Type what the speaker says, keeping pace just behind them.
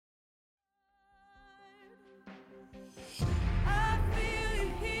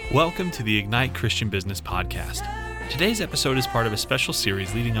Welcome to the Ignite Christian Business Podcast. Today's episode is part of a special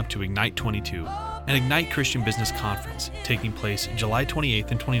series leading up to Ignite 22, an Ignite Christian Business Conference taking place July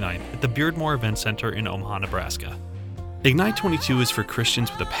 28th and 29th at the Beardmore Event Center in Omaha, Nebraska. Ignite 22 is for Christians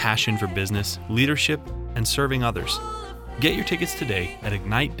with a passion for business, leadership, and serving others. Get your tickets today at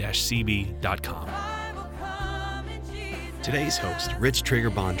ignite-cb.com. Today's host, Rich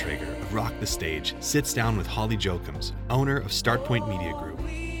Traeger Bontrager of Rock the Stage, sits down with Holly Jochims, owner of StartPoint Media Group.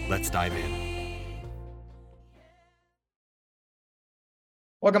 Let's dive in.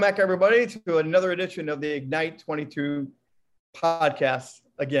 Welcome back, everybody, to another edition of the Ignite 22 podcast.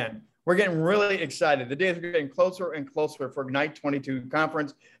 Again, we're getting really excited. The days are getting closer and closer for Ignite 22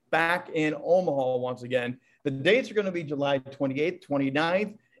 conference back in Omaha once again. The dates are going to be July 28th,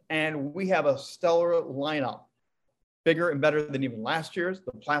 29th, and we have a stellar lineup, bigger and better than even last year's.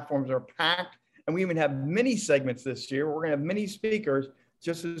 The platforms are packed, and we even have mini segments this year. We're going to have mini speakers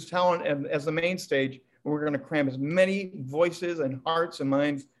just as talent as the main stage. We're going to cram as many voices and hearts and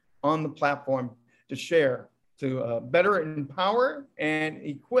minds on the platform to share, to better empower and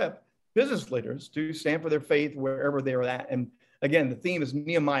equip business leaders to stand for their faith wherever they are at. And again, the theme is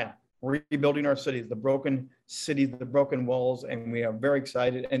Nehemiah, rebuilding our cities, the broken walls, and we are very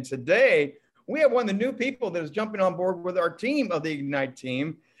excited. And today, we have one of the new people that is jumping on board with our team of the Ignite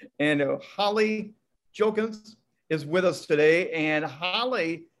team, and Holly Jochims is with us today. And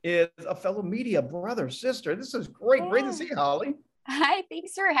Holly is a fellow media brother, sister. This is great. Great to see you, Holly. Hi,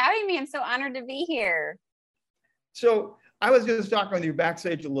 thanks for having me. I'm so honored to be here. So I was just talking with you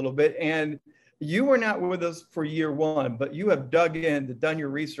backstage a little bit, and you were not with us for year one, but you have dug in, done your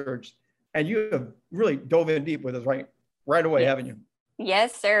research, and you have really dove in deep with us right away, haven't you?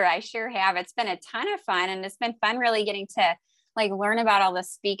 Yes, sir. I sure have. It's been a ton of fun, and it's been fun really getting to learn about all the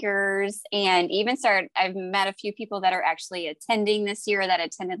speakers, and even I've met a few people that are actually attending this year that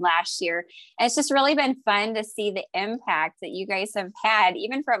attended last year. And it's just really been fun to see the impact that you guys have had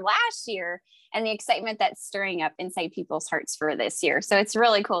even from last year and the excitement that's stirring up inside people's hearts for this year. So it's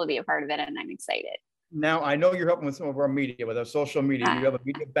really cool to be a part of it, and I'm excited. Now, I know you're helping with some of our media, with our social media. You have a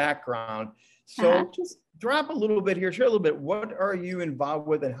media background. So just drop a little bit here, share a little bit. What are you involved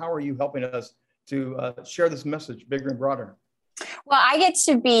with, and how are you helping us to share this message bigger and broader? Well, I get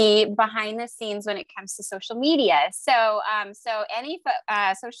to be behind the scenes when it comes to social media. So any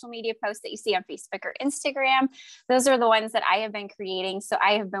social media posts that you see on Facebook or Instagram, those are the ones that I have been creating. So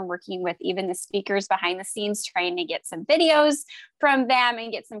I have been working with even the speakers behind the scenes, trying to get some videos from them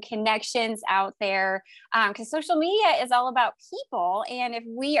and get some connections out there. Because social media is all about people. And if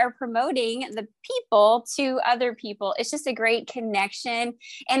we are promoting the people to other people, it's just a great connection,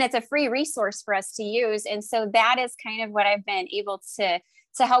 and it's a free resource for us to use. And so that is kind of what I've been able to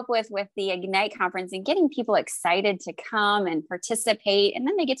help with the Ignite conference, and getting people excited to come and participate, and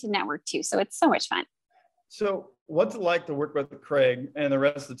then they get to network too. So it's so much fun. So what's it like to work with Craig and the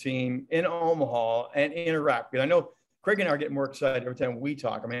rest of the team in Omaha and interact? Because I know Craig and I are getting more excited every time we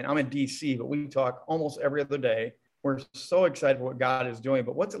talk. I mean, I'm in DC, but we talk almost every other day. We're so excited for what God is doing.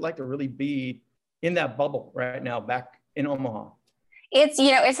 But what's it like to really be in that bubble right now back in Omaha? It's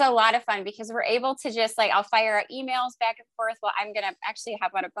a lot of fun, because we're able to just I'll fire out emails back and forth. Well, I'm going to actually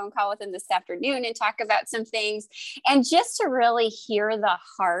hop on a phone call with him this afternoon and talk about some things, and just to really hear the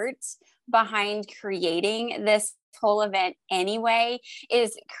heart behind creating this whole event anyway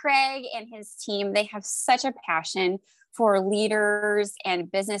is Craig and his team. They have such a passion for leaders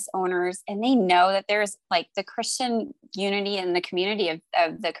and business owners, and they know that there's the Christian unity and the community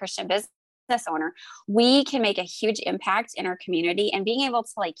of the Christian business owner. We can make a huge impact in our community, and being able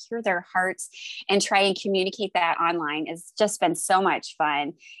to hear their hearts and try and communicate that online has just been so much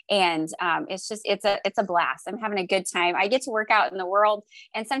fun. And it's a blast. I'm having a good time. I get to work out in the world,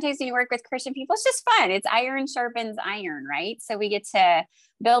 and sometimes when you work with Christian people, it's just fun. It's iron sharpens iron, right? So we get to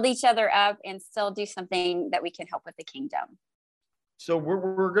build each other up and still do something that we can help with the kingdom. So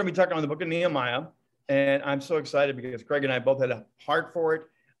we're going to be talking on the book of Nehemiah, and I'm so excited because Craig and I both had a heart for it.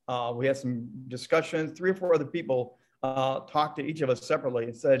 We had some discussions. 3 or 4 other people talked to each of us separately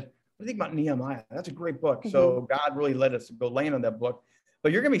and said, what do you think about Nehemiah? That's a great book. Mm-hmm. So God really led us to go land on that book.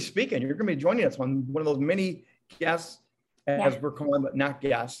 But you're going to be speaking. You're going to be joining us on one of those mini guests, as we're calling, but not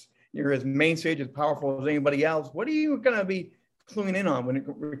guests. You're as main stage, as powerful as anybody else. What are you going to be cluing in on when it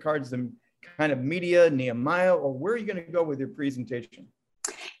regards the kind of media, Nehemiah, or where are you going to go with your presentation?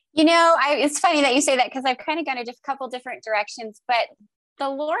 It's funny that you say that, because I've kind of gone a couple different directions, but the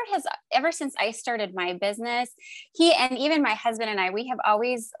Lord has, ever since I started my business, he, and even my husband and I, we have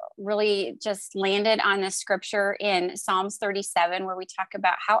always really just landed on the scripture in Psalms 37, where we talk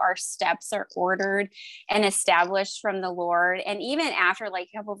about how our steps are ordered and established from the Lord. And even after, like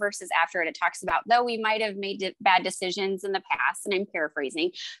a couple verses after it, it talks about, though we might have made bad decisions in the past, and I'm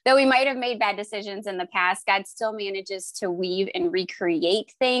paraphrasing, though we might have made bad decisions in the past, God still manages to weave and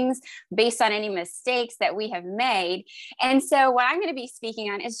recreate things based on any mistakes that we have made. And so what I'm going to be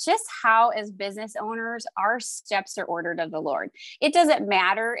speaking on is just how, as business owners, our steps are ordered of the Lord. It doesn't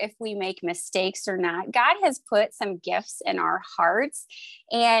matter if we make mistakes or not. God has put some gifts in our hearts,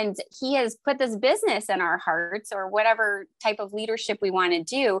 and he has put this business in our hearts, or whatever type of leadership we want to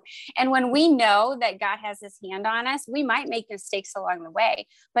do. And when we know that God has his hand on us, we might make mistakes along the way,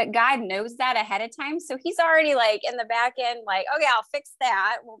 but God knows that ahead of time. So he's already like in the back end, like, okay, I'll fix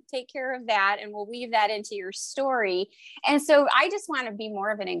that. We'll take care of that. And we'll weave that into your story. And so I just want to be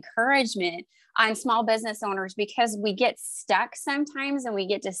more of an encouragement on small business owners, because we get stuck sometimes and we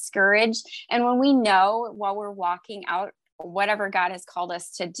get discouraged. And when we know while we're walking out whatever God has called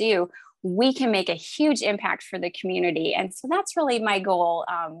us to do, we can make a huge impact for the community. And so that's really my goal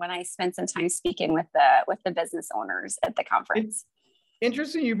when I spend some time speaking with the business owners at the conference.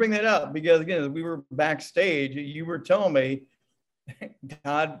 Interesting you bring that up, because again, as we were backstage, you were telling me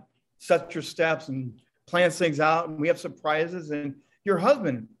God sets your steps and plans things out, and we have surprises. And your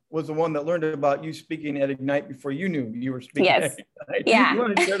husband was the one that learned about you speaking at Ignite before you knew you were speaking. Yes. At Ignite. Yeah. You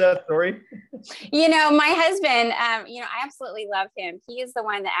want to share that story? My husband, I absolutely love him. He is the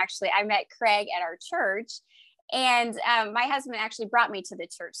one that actually, I met Craig at our church. And my husband actually brought me to the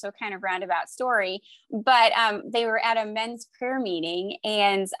church, so kind of roundabout story. But they were at a men's prayer meeting,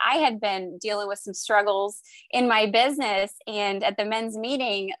 and I had been dealing with some struggles in my business. And at the men's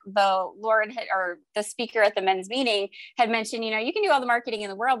meeting, the Lord or the speaker at the men's meeting had mentioned, you can do all the marketing in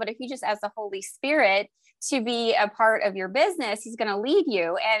the world, but if you just ask the Holy Spirit to be a part of your business, he's going to lead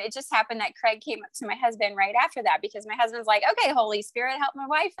you. And it just happened that Craig came up to my husband right after that, because my husband's like, okay, Holy Spirit, help my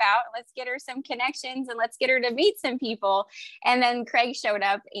wife out. Let's get her some connections and let's get her to meet some people. And then Craig showed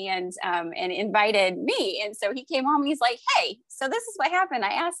up and invited me. And so he came home and he's like, hey, so this is what happened.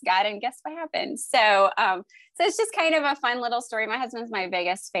 I asked God, and guess what happened? So it's just kind of a fun little story. My husband's my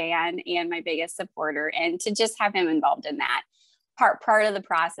biggest fan and my biggest supporter. And to just have him involved in that part of the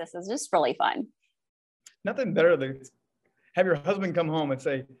process is just really fun. Nothing better than have your husband come home and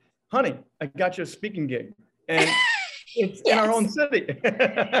say, honey, I got you a speaking gig. And it's in our own city.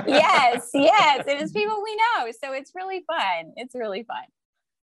 Yes. It is people we know. So it's really fun.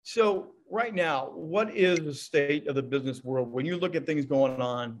 So right now, what is the state of the business world? When you look at things going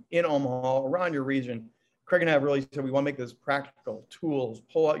on in Omaha, around your region, Craig and I have really said we want to make this practical. Tools,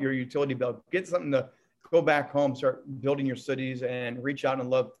 pull out your utility belt, get something to go back home, start building your cities and reach out and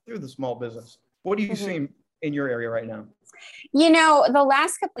love through the small business. What are you seeing in your area right now? The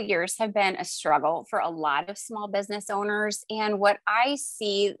last couple of years have been a struggle for a lot of small business owners. And what I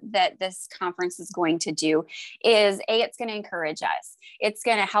see that this conference is going to do is, it's going to encourage us. It's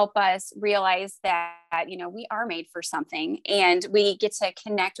going to help us realize that, we are made for something, and we get to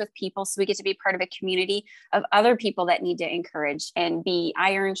connect with people. So we get to be part of a community of other people that need to encourage, and be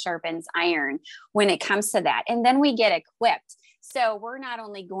iron sharpens iron when it comes to that. And then we get equipped. So we're not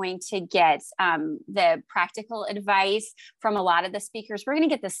only going to get the practical advice from a lot of the speakers, we're going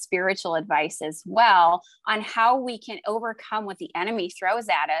to get the spiritual advice as well on how we can overcome what the enemy throws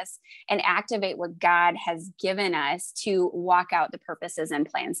at us and activate what God has given us to walk out the purposes and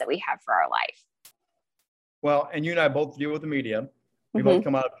plans that we have for our life. Well, and you and I both deal with the media. We both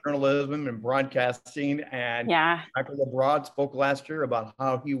come out of journalism and broadcasting, and Michael LeBrod spoke last year about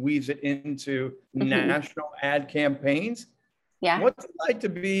how he weaves it into national ad campaigns. Yeah. What's it like to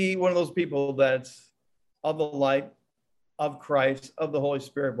be one of those people that's of the light of Christ, of the Holy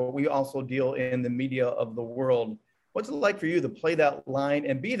Spirit, but we also deal in the media of the world? What's it like for you to play that line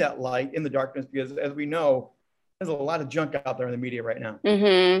and be that light in the darkness? Because as we know, there's a lot of junk out there in the media right now.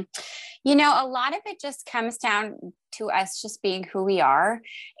 A lot of it just comes down to us just being who we are.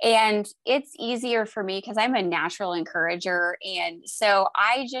 And it's easier for me because I'm a natural encourager. And so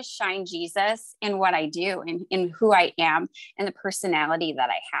I just shine Jesus in what I do and in who I am and the personality that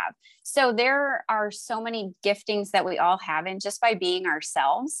I have. So there are so many giftings that we all have in just by being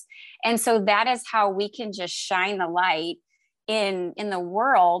ourselves. And so that is how we can just shine the light in the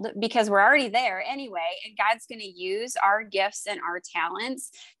world, because we're already there anyway. And God's going to use our gifts and our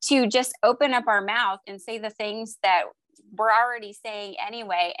talents to just open up our mouth and say the things that we're already saying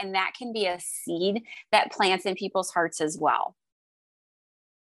anyway. And that can be a seed that plants in people's hearts as well.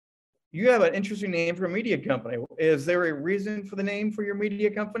 You have an interesting name for a media company. Is there a reason for the name for your media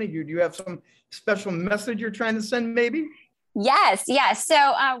company? Do you have some special message you're trying to send maybe? Yes, yes. So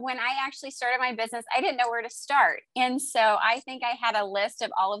when I actually started my business, I didn't know where to start. And so I think I had a list of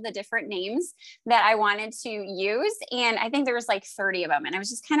all of the different names that I wanted to use. And I think there was like 30 of them. And I was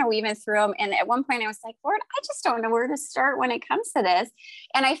just kind of weaving through them. And at one point I was like, Lord, I just don't know where to start when it comes to this.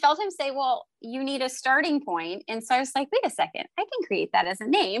 And I felt him say, well, you need a starting point. And so I was like, wait a second, I can create that as a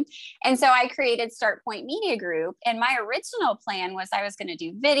name. And so I created StartPoint Media Group. And my original plan was I was going to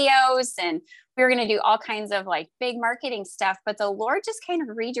do videos and we were going to do all kinds of like big marketing stuff, but the Lord just kind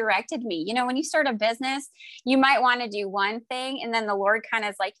of redirected me. You know, when you start a business, you might want to do one thing, and then the Lord kind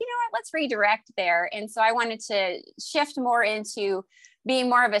of is like, you know what, let's redirect there. And so I wanted to shift more into being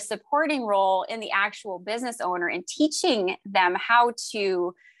more of a supporting role in the actual business owner and teaching them how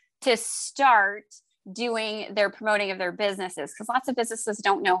to start doing their promoting of their businesses, because lots of businesses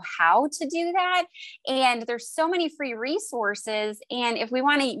don't know how to do that. And there's so many free resources. And if we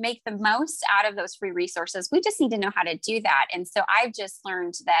want to make the most out of those free resources, we just need to know how to do that. And so I've just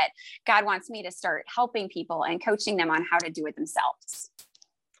learned that God wants me to start helping people and coaching them on how to do it themselves.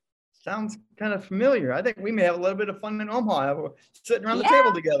 Sounds kind of familiar. I think we may have a little bit of fun in Omaha sitting around the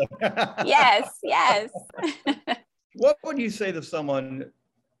table together. Yes, yes. What would you say to someone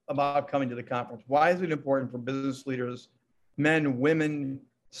about coming to the conference? Why is it important for business leaders, men, women,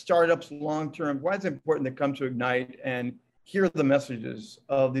 startups, long-term? Why is it important to come to Ignite and hear the messages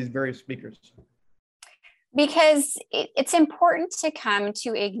of these various speakers? Because it's important to come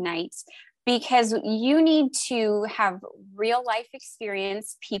to Ignite because you need to have real life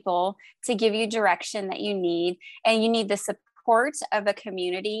experience people to give you direction that you need, and you need the support of a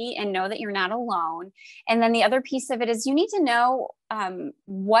community and know that you're not alone. And then the other piece of it is you need to know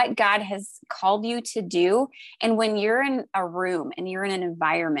what God has called you to do. And when you're in a room and you're in an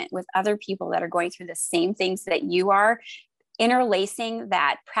environment with other people that are going through the same things that you are, interlacing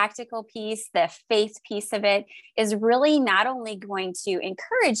that practical piece, the faith piece of it is really not only going to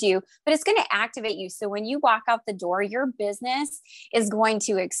encourage you, but it's going to activate you. So when you walk out the door, your business is going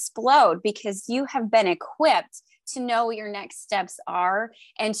to explode because you have been equipped to know what your next steps are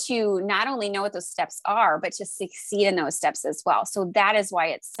and to not only know what those steps are, but to succeed in those steps as well. So that is why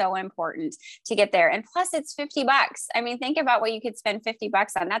it's so important to get there. And plus it's $50. I mean, think about what you could spend $50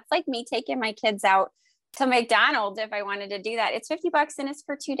 on. That's like me taking my kids out to McDonald's if I wanted to do that. It's $50 and it's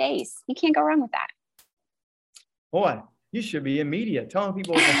for 2 days. You can't go wrong with that. Boy, you should be in media telling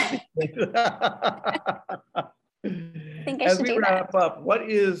people. I think I As should we do wrap that. up, what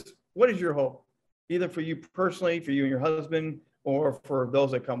is your hope? Either for you personally, for you and your husband, or for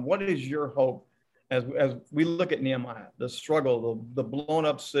those that come. What is your hope as we look at Nehemiah, the struggle, the blown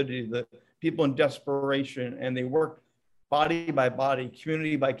up city, the people in desperation, and they work body by body,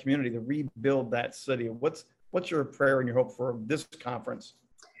 community by community to rebuild that city? What's your prayer and your hope for this conference?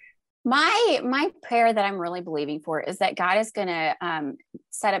 My prayer that I'm really believing for is that God is going to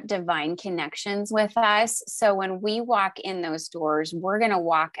set up divine connections with us. So when we walk in those doors, we're going to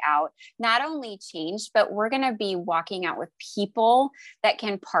walk out not only changed, but we're going to be walking out with people that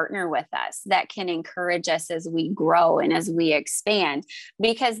can partner with us, that can encourage us as we grow and as we expand.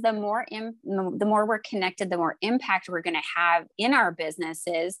 Because the more we're connected, the more impact we're going to have in our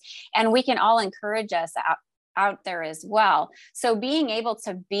businesses, and we can all encourage us out there as well. So being able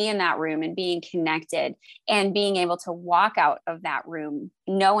to be in that room and being connected and being able to walk out of that room,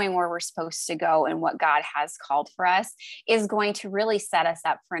 knowing where we're supposed to go and what God has called for us is going to really set us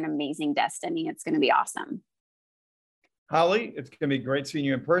up for an amazing destiny. It's going to be awesome. Holly, it's going to be great seeing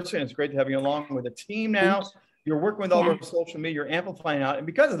you in person. It's great to have you along with the team now. You're working with all those social media, you're amplifying out. And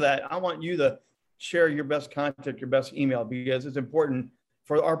because of that, I want you to share your best contact, your best email, because it's important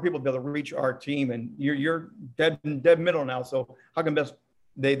for our people to be able to reach our team. And you're dead middle now. So how can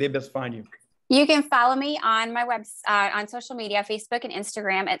they best find you? You can follow me on my website, on social media, Facebook and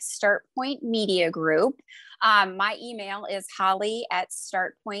Instagram at StartPoint Media Group. My email is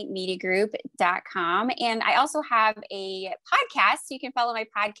holly@startpointmediagroup.com. And I also have a podcast. You can follow my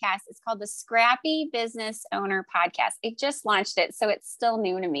podcast. It's called the Scrappy Business Owner Podcast. I just launched it, so it's still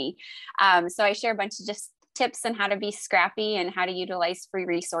new to me. So I share a bunch of just tips on how to be scrappy and how to utilize free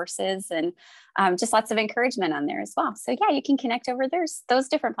resources, and just lots of encouragement on there as well. So yeah, you can connect over those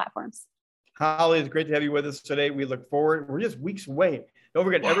different platforms. Holly, it's great to have you with us today. We look forward. We're just weeks away. Don't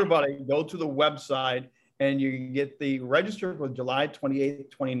forget, everybody, go to the website and you can get the register for July 28th,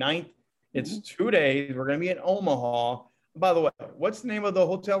 29th. It's 2 days. We're going to be in Omaha. By the way, what's the name of the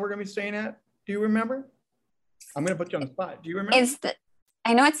hotel we're going to be staying at? Do you remember? I'm going to put you on the spot. Do you remember?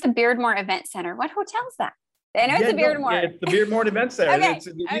 I know it's the Beardmore Event Center. What hotel is that? I know it's a Beardmore. It's the Beardmore Event Center.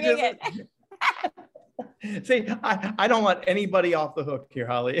 Okay. Good. See, I don't want anybody off the hook here,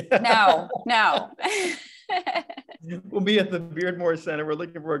 Holly. No. We'll be at the Beardmore Center. We're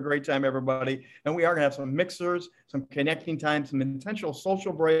looking for a great time, everybody. And we are going to have some mixers, some connecting time, some intentional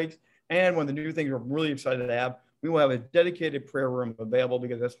social breaks. And one of the new things we're really excited to have, we will have a dedicated prayer room available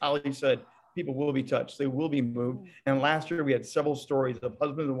because, as Holly said, people will be touched. They will be moved. And last year, we had several stories of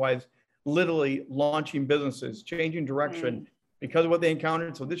husbands and wives literally launching businesses, changing direction because of what they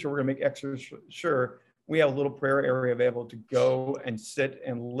encountered. So this year, we're going to make extra sure we have a little prayer area available to go and sit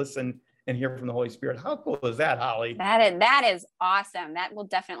and listen and hear from the Holy Spirit. How cool is that, Holly? That is awesome. That will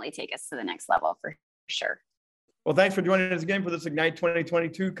definitely take us to the next level for sure. Well, thanks for joining us again for this Ignite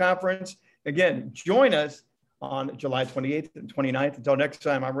 2022 conference. Again, join us on July 28th and 29th. Until next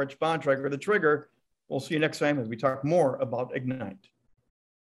time, I'm Rich Bontrager, The Trigger. We'll see you next time as we talk more about Ignite.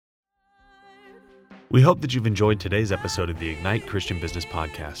 We hope that you've enjoyed today's episode of the Ignite Christian Business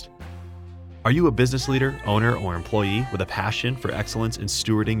Podcast. Are you a business leader, owner, or employee with a passion for excellence in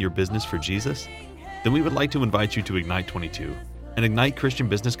stewarding your business for Jesus? Then we would like to invite you to Ignite 22, an Ignite Christian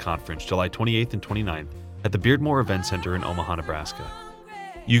Business Conference, July 28th and 29th at the Beardmore Event Center in Omaha, Nebraska.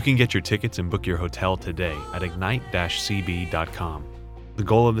 You can get your tickets and book your hotel today at ignite-cb.com. The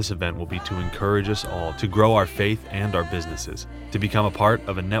goal of this event will be to encourage us all to grow our faith and our businesses, to become a part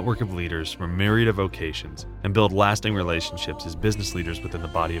of a network of leaders from a myriad of vocations, and build lasting relationships as business leaders within the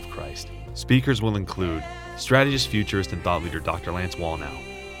body of Christ. Speakers will include strategist, futurist, and thought leader Dr. Lance Wallnow,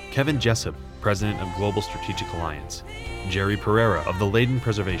 Kevin Jessup, President of Global Strategic Alliance, Jerry Pereira of the Layden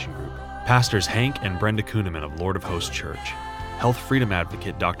Preservation Group, Pastors Hank and Brenda Kuhneman of Lord of Hosts Church, Health Freedom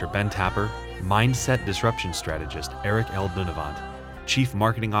Advocate Dr. Ben Tapper, Mindset Disruption Strategist Eric L. Dunavant, Chief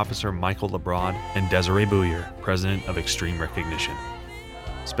Marketing Officer Michael Lebrod, and Desiree Bouyer, President of Extreme Recognition.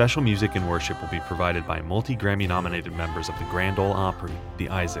 Special music and worship will be provided by multi-Grammy-nominated members of the Grand Ole Opry, the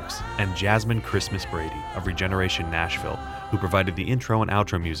Isaacs, and Jasmine Christmas Brady of Regeneration Nashville, who provided the intro and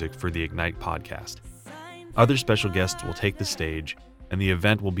outro music for the Ignite podcast. Other special guests will take the stage, and the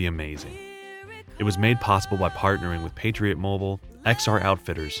event will be amazing. It was made possible by partnering with Patriot Mobile, XR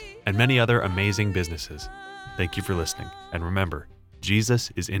Outfitters, and many other amazing businesses. Thank you for listening, and remember,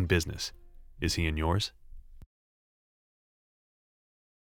 Jesus is in business. Is he in yours?